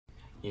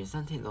原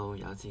新鐵路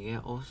有自己嘅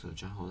OSO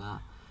帳號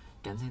啦，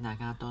謹請大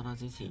家多多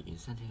支持原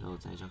新鐵路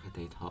製作嘅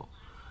地圖。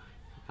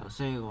有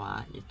需要嘅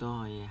話，亦都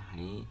可以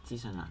喺資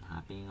訊欄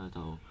下邊嗰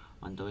度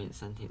揾到原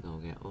新鐵路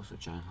嘅 OSO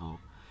帳號。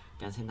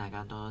謹請大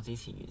家多多支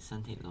持原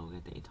新鐵路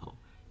嘅地圖，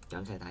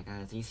感謝大家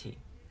嘅支持。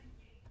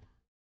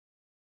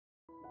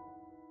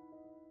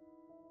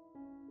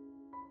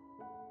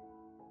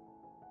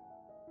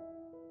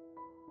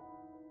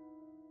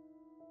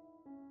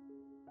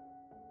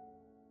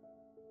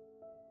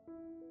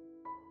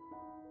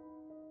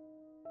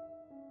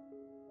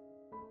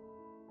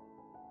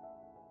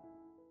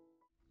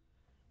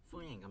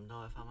歡迎咁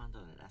多位翻到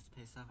嚟 Let's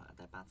Play Server 嘅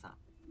第8集。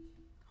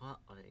好啦，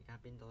我哋而家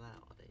邊度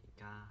呢？我哋而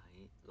家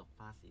喺綠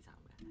花市站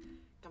嘅。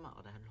今日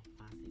我哋喺綠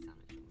花市站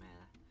嚟做咩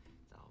呢？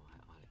就係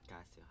我哋介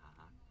紹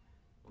下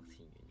目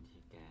前原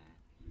鐵嘅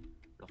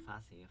綠花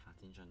市嘅發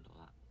展進度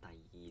啦。第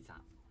2集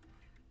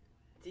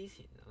之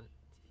前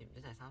唔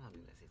知第3集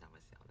定第4集嘅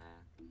時候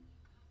呢，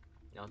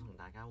有同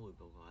大家匯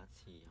報過一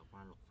次有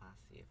關綠花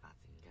市嘅發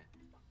展嘅。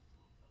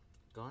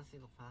嗰陣時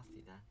綠花市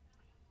呢，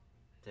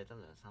淨係得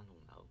2-3棟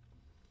樓。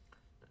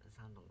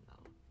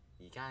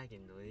而家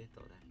見到呢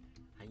度呢，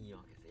喺以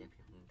往其實一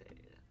片空地嚟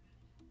嘅，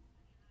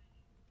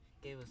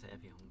基本上一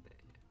片空地嚟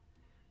嘅。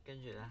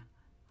跟住呢，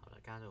後來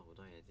加咗好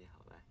多嘢之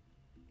後呢，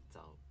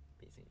就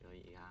變成咗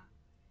而家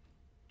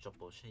逐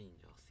步出現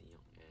咗市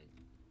容嘅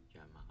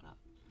樣貌啦。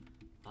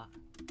好啦，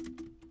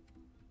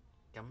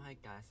咁喺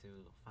介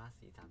紹綠花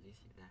市站之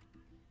前呢，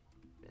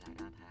俾大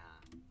家睇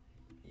下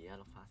而家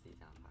綠花市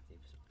站發展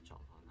狀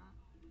況啦。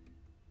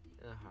呢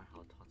度向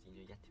後拓展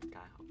咗一條街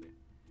口嘅。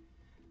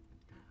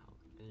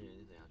跟住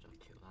呢度有座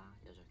橋啦，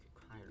有座橋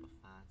跨越綠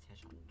花車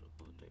廠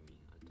道對面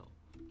嗰度，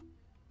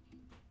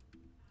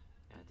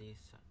有啲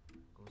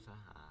工商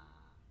廈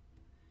啊，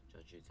仲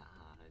有住宅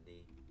啊嗰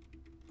啲。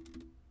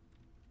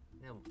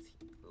呢個目前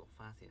綠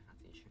花市嘅發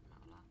展全貌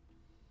啦。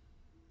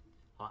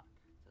好啦，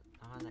就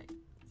翻嚟，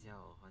然之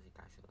後開始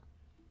介紹啦。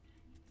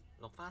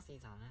綠花市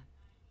站呢，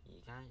而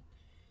家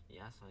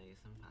所有嘅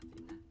新發展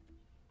呢，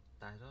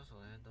大多數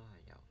都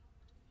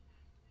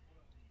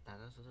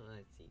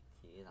係自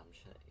己諗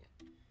出嚟嘅。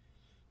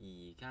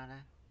而家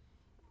呢，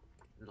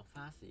綠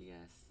花市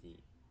嘅市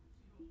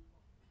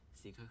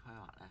區規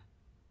劃呢，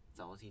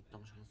就好似東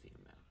涌市咁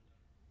樣。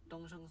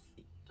東涌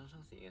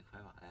市嘅規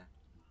劃呢，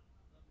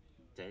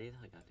就係呢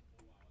度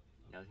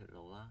有條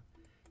路啦，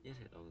呢條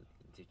路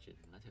連接住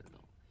另一條路，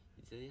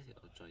然之後呢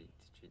條路再連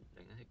接住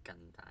另一條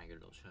更大嘅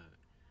路出去。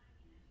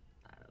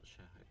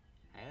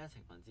喺呢個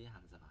情況之下，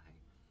就係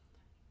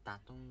達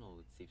東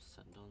路接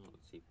順東路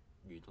接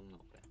裕東路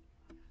嘅。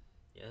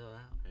而呢度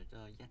呢，我哋都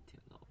有一條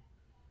路，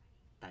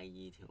第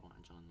2條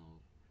環狀路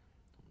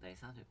同第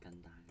3條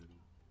更大嘅路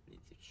連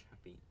接出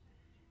邊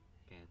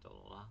嘅道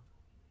路啦。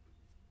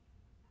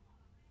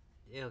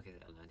呢度其實有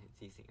2條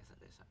支線嘅，實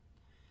際上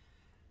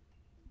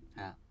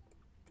係啊。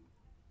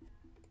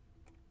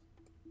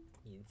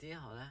然之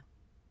後呢，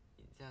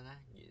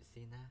原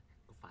先呢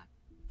個發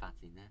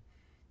展呢，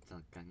就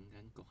僅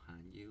局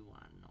限於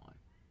環內，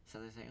實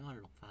際上應該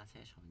係綠花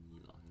車廠以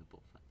內嘅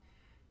部分。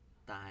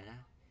但係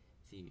呢，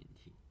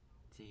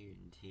自原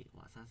鐵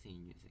華山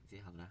線完成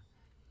之後呢，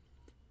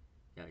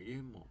由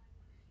於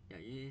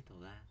呢度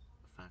呢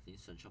發展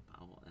迅速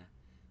飽和呢，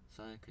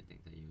所以決定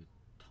就要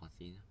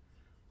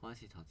開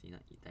始拓展啦。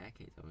而第1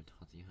期就會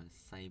拓展向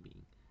西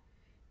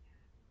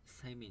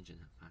面進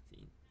行發展，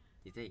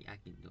亦即係而家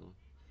見到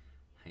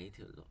喺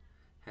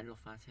綠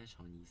花車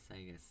廠以西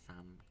嘅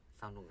三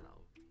棟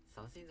樓。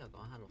首先就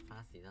講下綠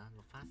花市啦。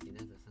綠花市呢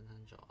就新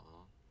增咗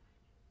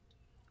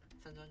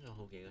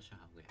好幾個出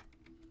口嘅，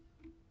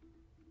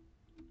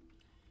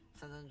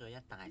新增咗一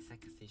大 set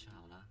嘅 C 出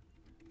口啦。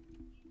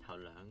頭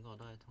2個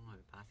都係通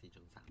去巴士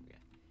總站嘅。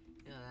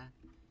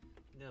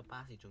呢個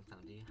巴士總站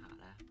啲客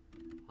呢，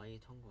可以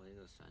通過呢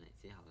度上嚟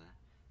之後呢，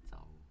就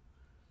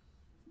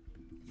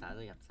喺度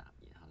入閘，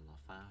然後落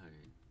翻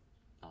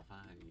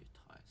去月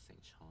台，乘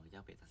坐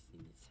丘比特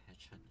線列車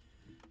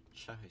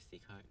出去市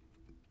區。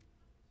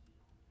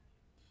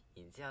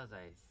然之後就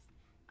係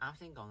啱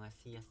先講嘅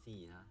C1、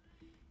C2啦。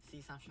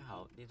C3 出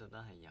口呢度都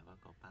係有一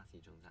個巴士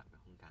總站嘅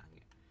空間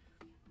嘅。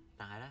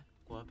但係呢，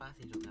過咗巴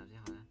士總站之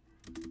後呢，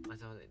我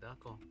就嚟到一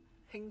個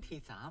輕鐵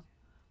站。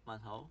問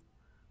號，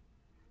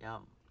有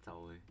人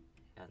就會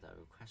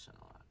question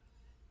我啦。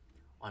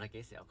我哋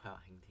幾時有規劃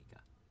輕鐵㗎？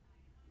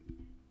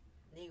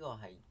呢個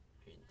係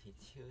原鐵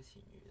超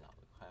前預留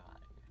嘅規劃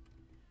嚟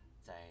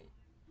嘅，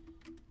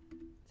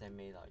就係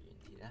未來原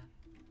鐵呢，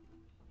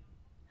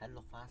喺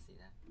綠花市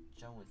呢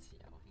將會持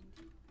有輕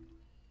鐵。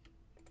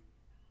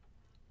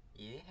而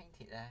啲輕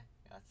鐵呢，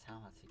有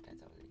參考設計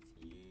就嚟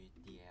自於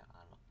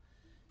DLR，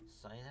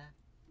 所以呢，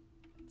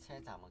車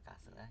站嘅格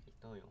式呢，亦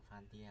都會用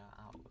翻 DLR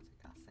嗰隻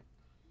格式。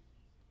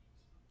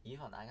以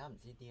防大家唔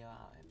知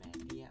DLR 係咩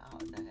，DLR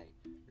即係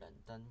倫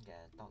敦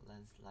嘅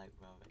Docklands Light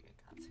Railway 嘅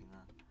簡稱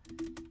啦，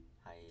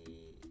係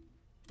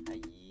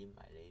以迷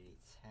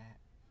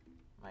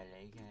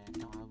你嘅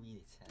LRV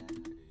列車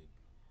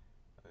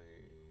去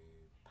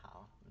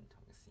跑唔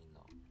同嘅線路。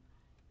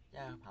因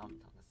為跑唔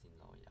同嘅線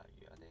路，猶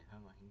如我哋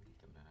香港輕鐵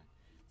咁樣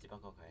接不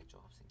過佢係組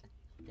合成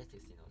一條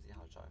線路之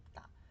後再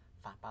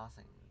發包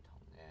成唔同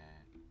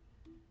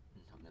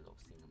嘅路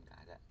線咁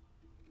解啫。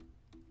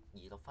而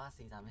綠花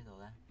市站呢度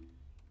呢，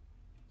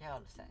因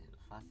為成條綠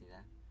花市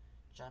呢，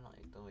將來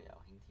亦都會有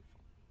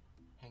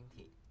輕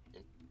鐵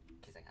亦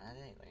其實簡單啲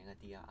嚟講應該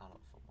DRR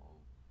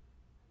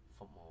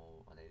服務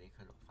我哋呢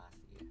區綠花市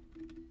嘅，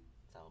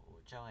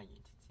就將係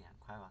沿鐵自行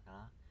規劃㗎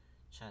啦。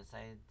詳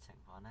細情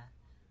況呢，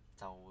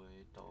就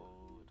會到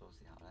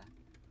時候呢，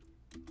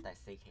第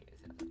4期嘅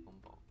時候就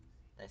公佈。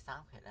第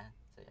3期呢，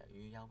就由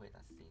於丘比特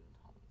線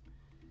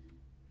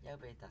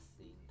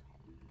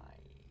同埋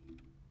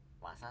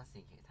華山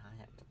線其他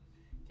人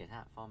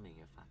方面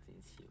嘅發展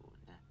遲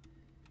緩呢，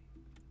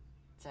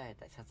即係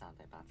第7站、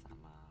第8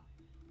站啊，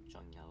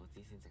仲有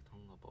支線直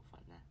通嗰部分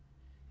呢，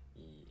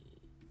而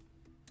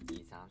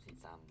暫時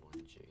暫緩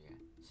住嘅，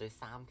所以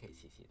3期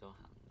遲遲都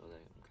行唔到你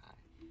咁解。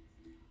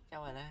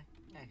因為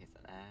其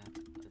實呢，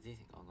我之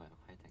前講過有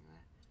規定呢，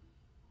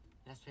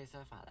 Let's Play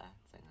Server 呢，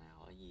淨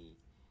係可以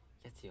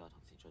一次過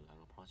同時做2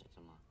個 project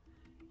啫嘛。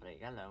我哋而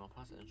家2個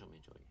project 都仲未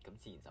做完，咁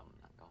自然就唔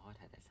能夠開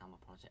啟第3個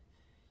project，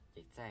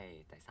 亦即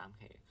係第3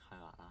期嘅規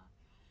劃啦。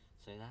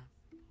所以第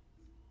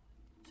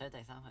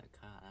3期嘅規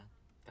劃呢，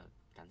就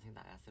謹請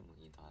大家拭目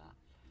以待啦。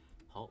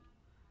好，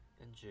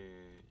跟住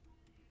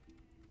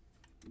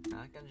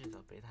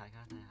就俾大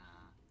家睇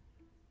下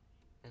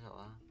呢度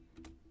啦。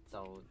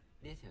就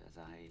呢條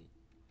就係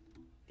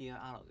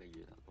DRR 嘅預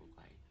留路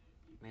軌，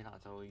未來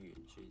就會沿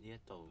住呢一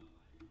度，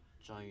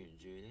再沿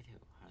住呢條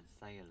向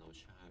西嘅路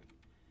出去，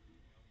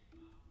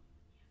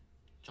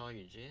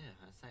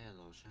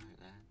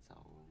呢，就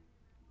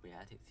會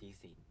有一條支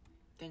線。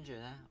跟住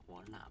呢，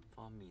往南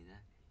方面呢，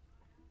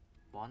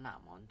往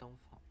東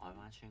海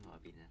灣村嗰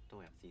邊呢，都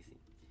會有支線。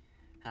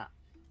係啦，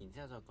然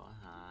之後再講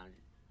下呢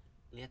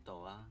一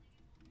度啦，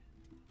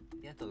呢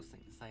一度城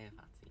西嘅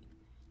發展，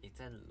亦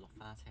即係綠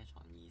花車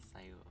廠以西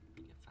嗰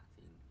邊嘅發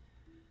展。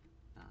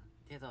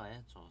呢度係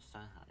一座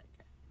商廈嚟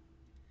嘅，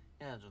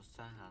呢度做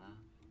商廈啦。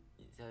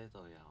然之後呢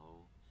度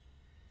有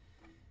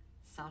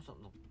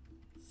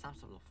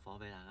36伙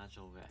俾大家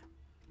租嘅，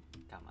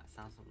夾埋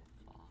36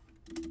伙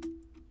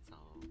就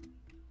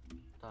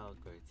都有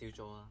句招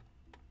租啦。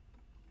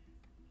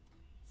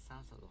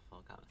36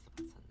伙夾埋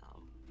18層樓，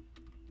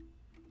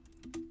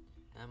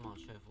一望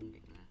出去風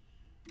景呢，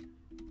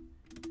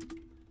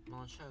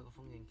望出去個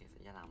風景其實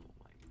一覽無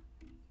遺嘅，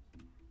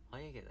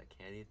可以其實企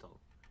喺呢度，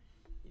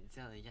然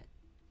之後你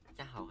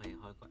一口氣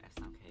開個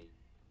S3K，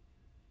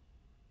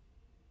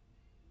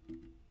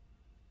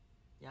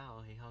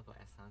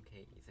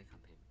 而即係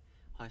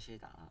開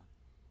shader 啦，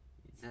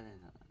然之後你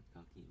就能夠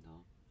見到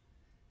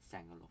成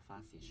個綠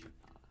花市全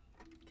貌啦。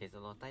其實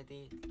落低啲，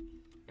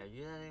由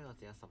於呢個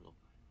只有16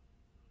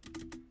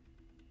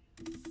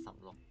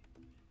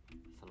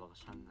個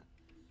窗嘅，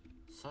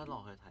所以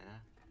落去睇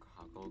呢，個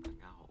效果會更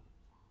加好。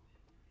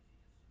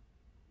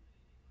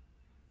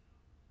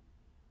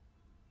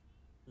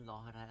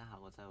落去睇呢，效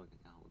果真係會更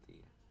加好啲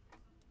嘅。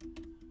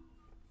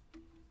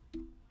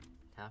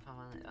睇下翻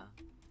嚟啦。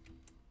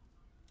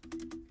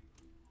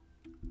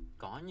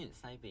講完西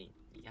邊，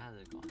而家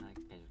就繼續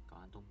講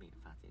下東邊嘅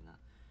發展啦。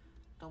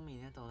東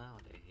面呢度呢，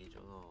我哋起咗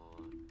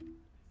個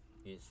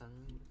原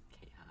生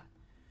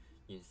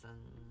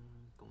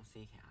公司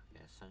旗下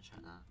嘅商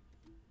場啦。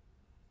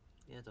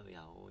呢度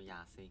有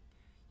24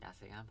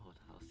間鋪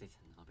頭，4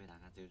層樓俾大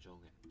家招租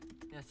嘅。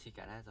呢個設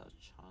計呢，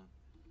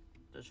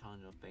都創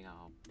咗比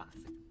較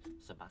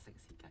純白色嘅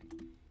設計，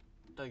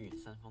都係原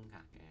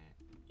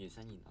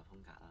生現代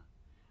風格啦。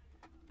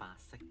白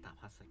色搭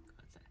黑色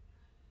嗰隻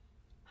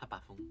黑白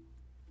風，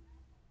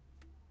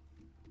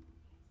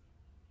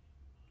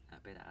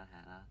俾大家睇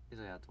下啦。呢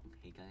度有棟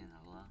起緊嘅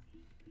樓啦，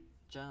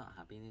將來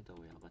下邊呢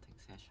度會有個停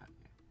車場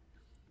嘅，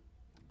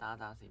但我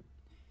暫時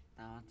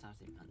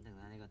唔肯定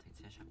呢個停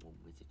車場會唔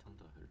會接通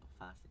到去綠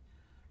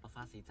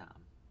花市站。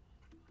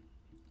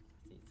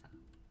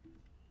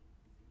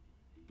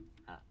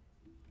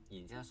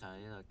然之後上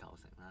去呢度舊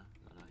城啦，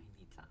嗰度輕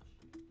鐵站。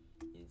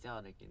然之後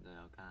我哋見到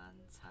有間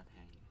餐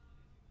廳嘅，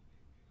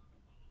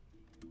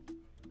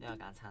呢個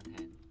間餐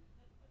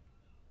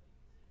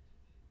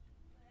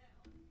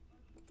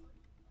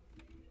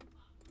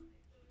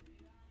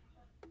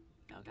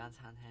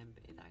廳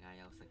俾大家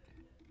休息嘅。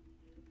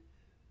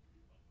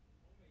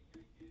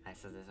係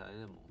實際上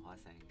呢度冇開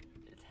聲嘅，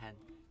你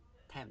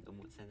聽唔到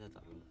門聲，即係代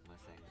表冇開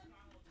聲嘅。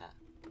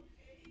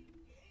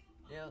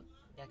呢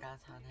一間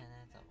餐廳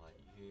呢，就位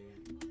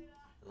於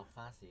綠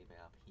花市比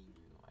較偏遠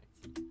嘅位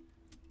置，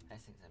喺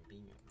城鎮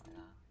邊緣位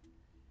啦，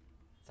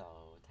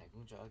就提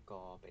供咗一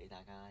個俾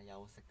大家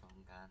休息嘅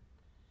空間。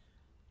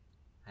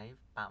喺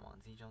百忙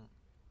之中，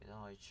你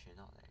都可以喘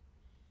落嚟，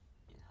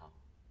然後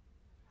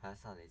享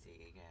受你自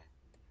己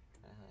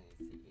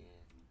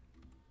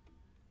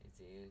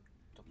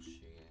獨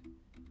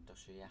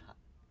處一刻。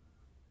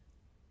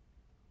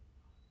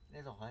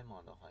呢度可以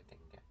望到海景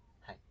嘅，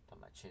同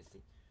埋全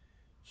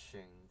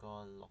個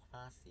綠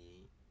花市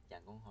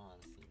人工海岸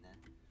線呢，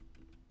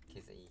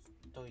其實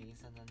都已經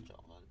新增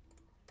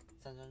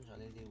咗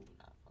呢啲護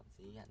欄，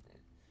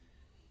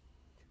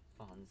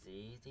防止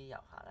啲遊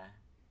客呢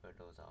去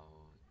到就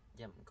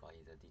一唔覺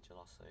意就跌咗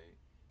落水，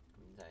咁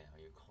就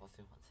又要 call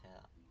消防車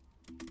啦。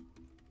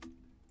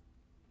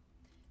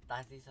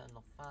大致上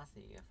綠化事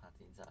嘅發展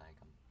就係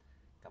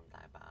咁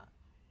大把，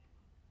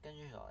跟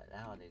住落嚟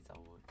呢，我哋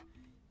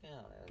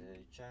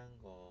將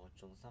個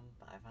重心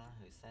擺翻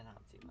去西南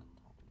捷運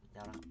同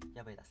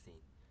丘比特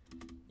線。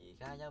而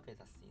家丘比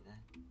特線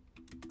呢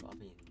嗰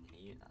邊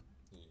起完啦，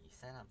而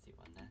西南捷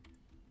運呢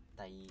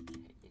第二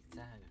期亦即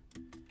係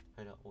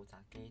去到澳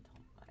澤基同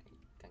埋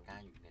更加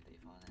遠嘅地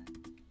方呢，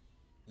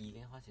已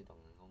經開始動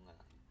緊工㗎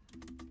啦。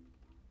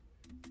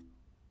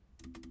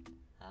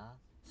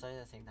所以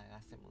就請大家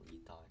拭目以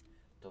待，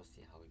到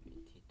時候原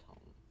鐵同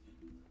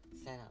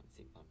西南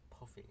捷運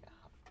Puffy 嘅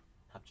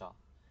合作，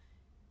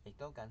亦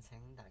都謹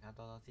請大家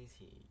多多支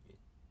持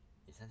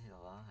原新鐵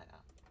路啦，係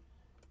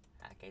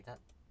啊，記得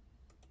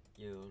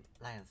要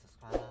like and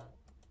subscribe 啦，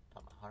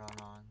同埋開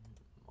on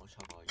唔好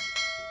錯過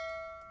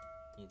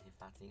原鐵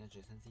發展嘅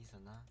最新資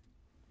訊啦。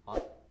好，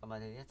咁我哋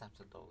呢一集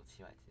就到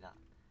此為止啦，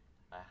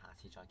我哋下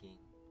次再見。